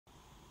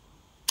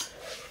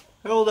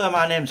Hello there,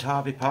 my name's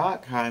Harvey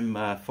Park. I'm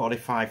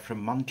 45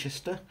 from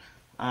Manchester,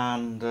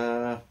 and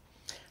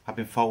I've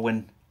been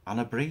following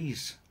Anna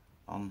Breeze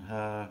on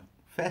her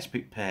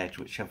Facebook page,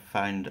 which I've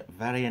found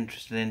very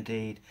interesting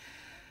indeed.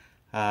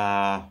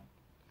 I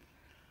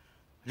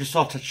just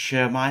thought I'd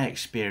share my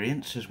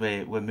experience as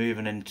we're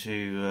moving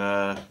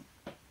into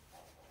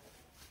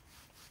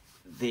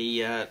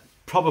the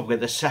probably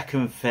the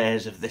second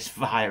phase of this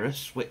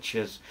virus, which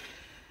is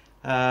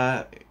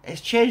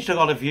it's changed a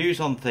lot of views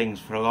on things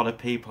for a lot of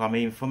people. I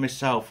mean, for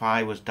myself,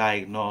 I was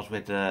diagnosed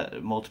with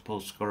multiple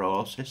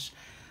sclerosis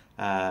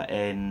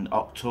in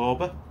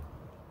October.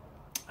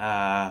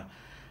 I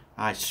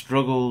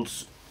struggled.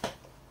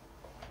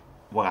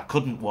 Well, I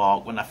couldn't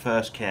walk when I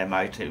first came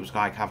out. It was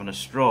like having a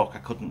stroke. I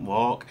couldn't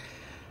walk.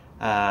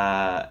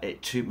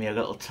 It took me a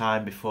little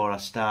time before I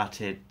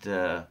started,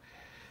 trying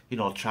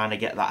to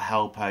get that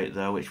help out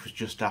there, which was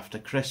just after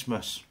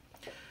Christmas.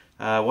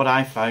 What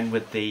I found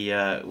with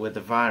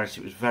the virus,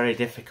 it was very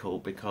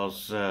difficult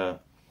because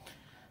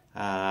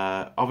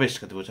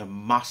obviously there was a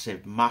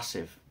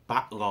massive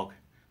backlog.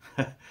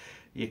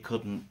 You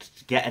couldn't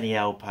get any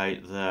help out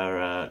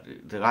there.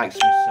 The likes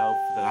of myself,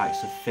 the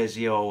likes of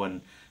physio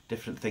and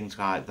different things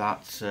like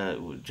that,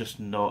 just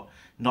not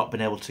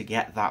been able to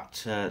get that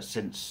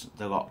since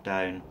the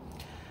lockdown.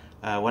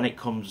 When it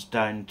comes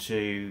down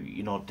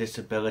to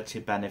disability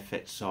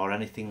benefits or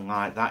anything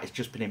like that, it's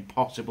just been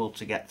impossible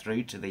to get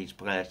through to these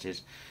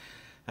places.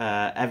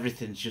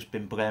 Everything's just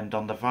been blamed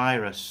on the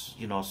virus.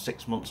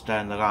 6 months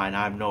down the line,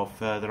 I'm no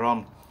further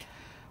on.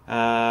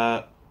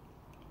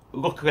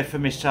 Luckily for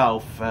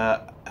myself,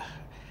 I've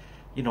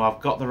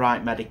got the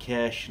right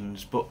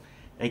medications, but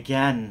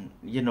again,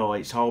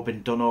 it's all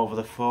been done over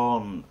the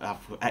phone.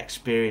 I've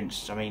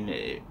experienced,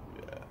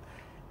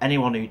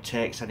 anyone who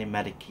takes any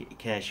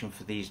medication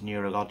for these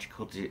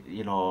neurological,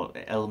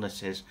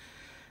 illnesses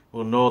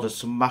will know there's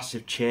some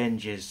massive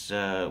changes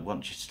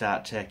once you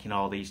start taking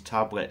all these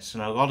tablets,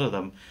 and a lot of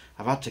them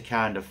I've had to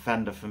kind of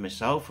fender for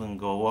myself and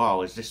go,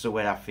 wow, is this the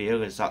way I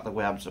feel? Is that the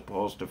way I'm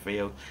supposed to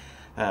feel?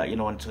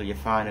 Until you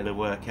finally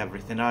work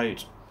everything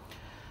out.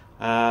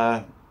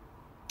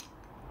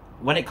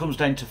 When it comes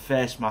down to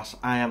face masks,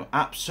 I am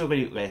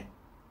absolutely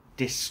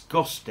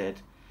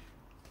disgusted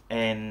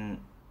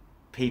in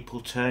people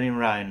turning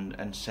around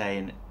and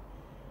saying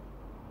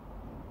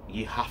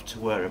you have to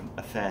wear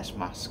a face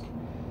mask.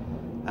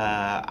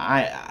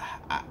 I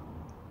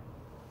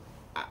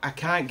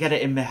can't get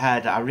it in my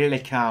head. I really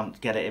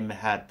can't get it in my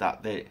head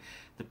that the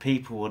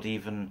people would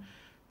even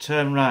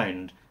turn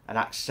round and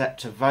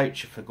accept a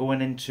voucher for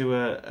going into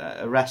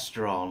a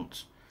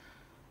restaurant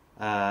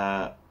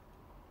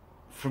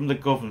from the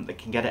government. They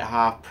can get it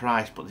half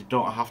price, but they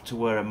don't have to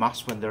wear a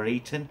mask when they're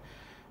eating.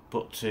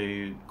 But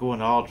to go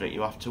and order it,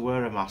 you have to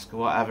wear a mask or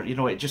whatever.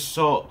 It just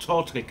so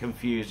totally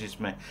confuses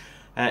me.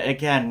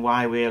 Again,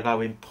 why we're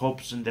allowing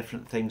pubs and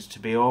different things to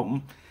be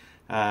open,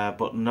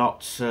 but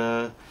not,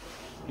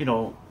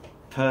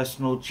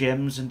 personal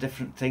gyms and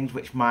different things,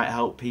 which might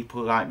help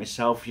people like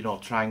myself,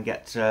 try and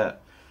get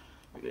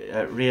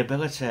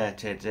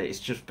rehabilitated. It's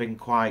just been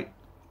quite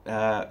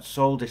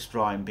soul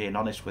destroying, being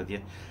honest with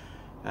you.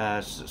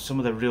 Some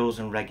of the rules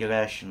and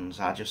regulations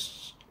are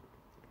just,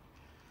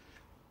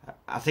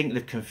 I think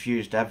they've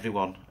confused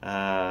everyone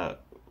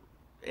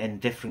in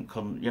different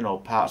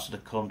parts of the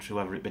country,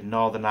 whether it be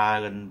Northern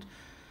Ireland,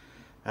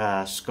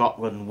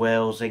 Scotland,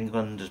 Wales,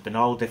 England. There's been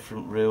all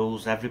different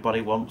rules. Everybody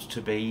wants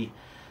to be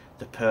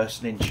the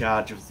person in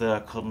charge of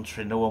their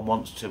country. No one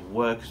wants to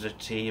work as a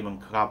team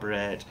and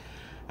collaborate.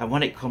 And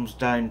when it comes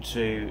down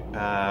to,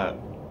 I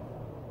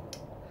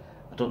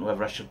don't know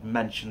whether I should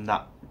mention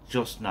that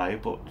just now,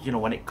 but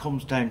when it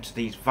comes down to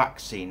these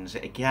vaccines,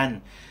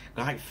 again,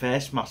 like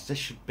face masks, this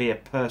should be a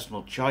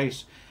personal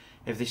choice.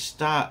 If they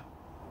start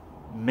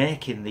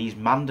making these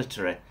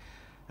mandatory,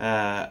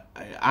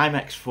 I'm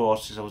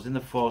ex-forces. I was in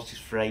the forces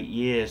for 8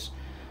 years,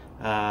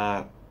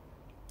 and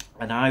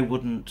I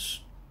wouldn't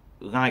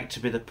like to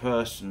be the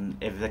person,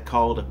 if they're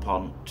called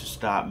upon, to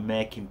start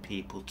making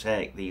people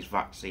take these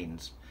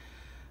vaccines.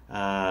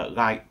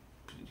 Like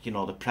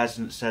the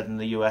president said in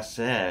the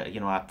USA,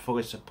 I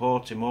fully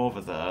support him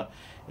over there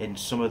in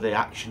some of the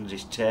actions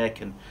he's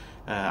taken.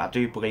 I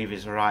do believe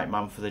he's the right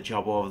man for the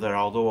job over there,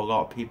 although a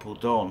lot of people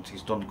don't.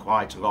 He's done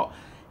quite a lot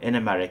in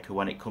America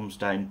when it comes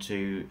down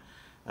to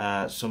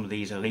some of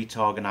these elite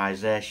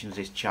organisations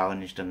he's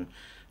challenged and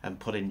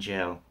put in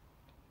jail.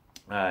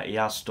 He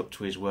has stuck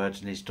to his words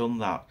and he's done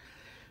that.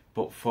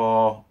 But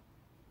for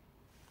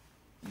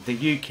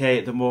the UK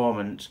at the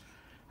moment,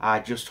 I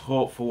just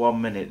hope for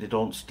 1 minute they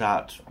don't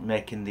start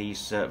making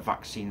these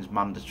vaccines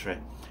mandatory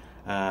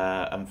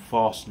and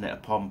forcing it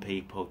upon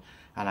people.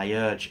 And I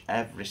urge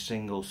every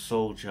single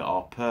soldier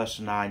or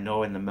person I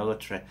know in the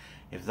military,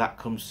 if that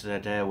comes to the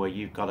day where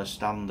you've got to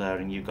stand there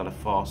and you've got to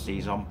force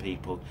these on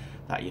people,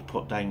 that you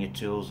put down your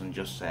tools and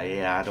just say,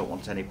 yeah, I don't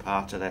want any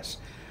part of this.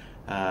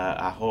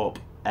 I hope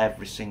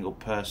every single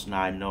person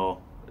I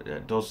know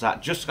does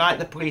that, just like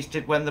the police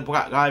did when the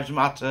Black Lives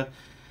Matter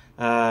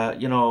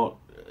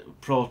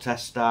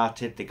protest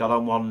started. They got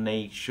on one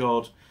knee,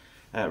 showed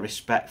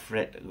respect for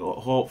it.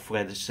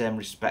 Hopefully the same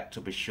respect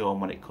will be shown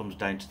when it comes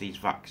down to these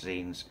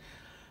vaccines.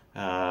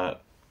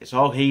 It's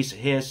all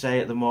hearsay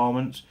at the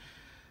moment,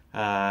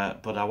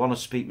 but I want to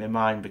speak my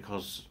mind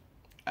because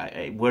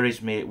it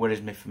worries me. It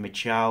worries me for my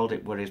child.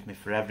 It worries me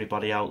for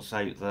everybody else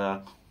out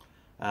there.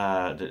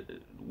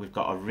 We've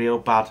got a real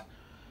bad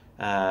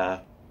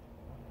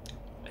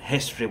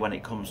history when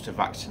it comes to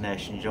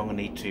vaccinations. You're going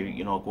to need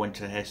to, go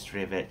into the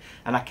history of it.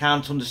 And I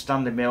can't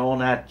understand in my own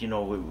head,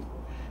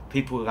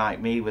 people like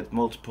me with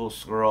multiple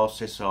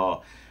sclerosis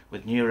or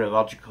with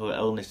neurological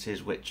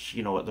illnesses, which,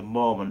 at the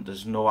moment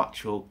there's no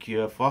actual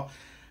cure for.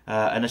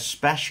 And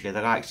especially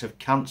the likes of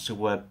cancer,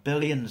 where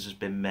billions has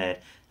been made.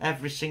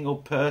 Every single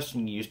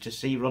person you used to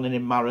see running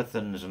in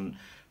marathons and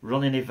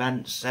running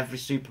events, every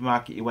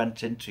supermarket you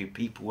went into,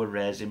 people were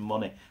raising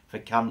money for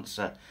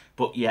cancer.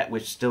 But yet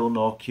we've still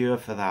no cure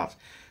for that.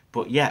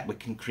 But yet we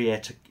can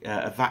create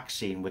a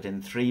vaccine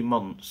within 3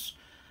 months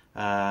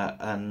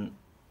and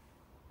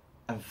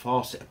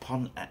force it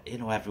upon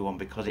everyone,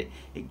 because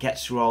it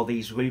gets through all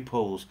these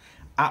loopholes.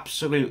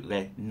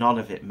 Absolutely none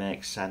of it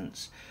makes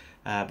sense.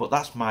 But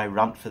that's my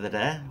rant for the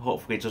day.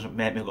 Hopefully it doesn't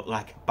make me look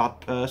like a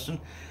bad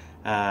person.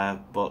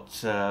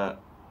 But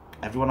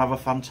everyone have a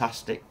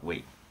fantastic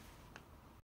week.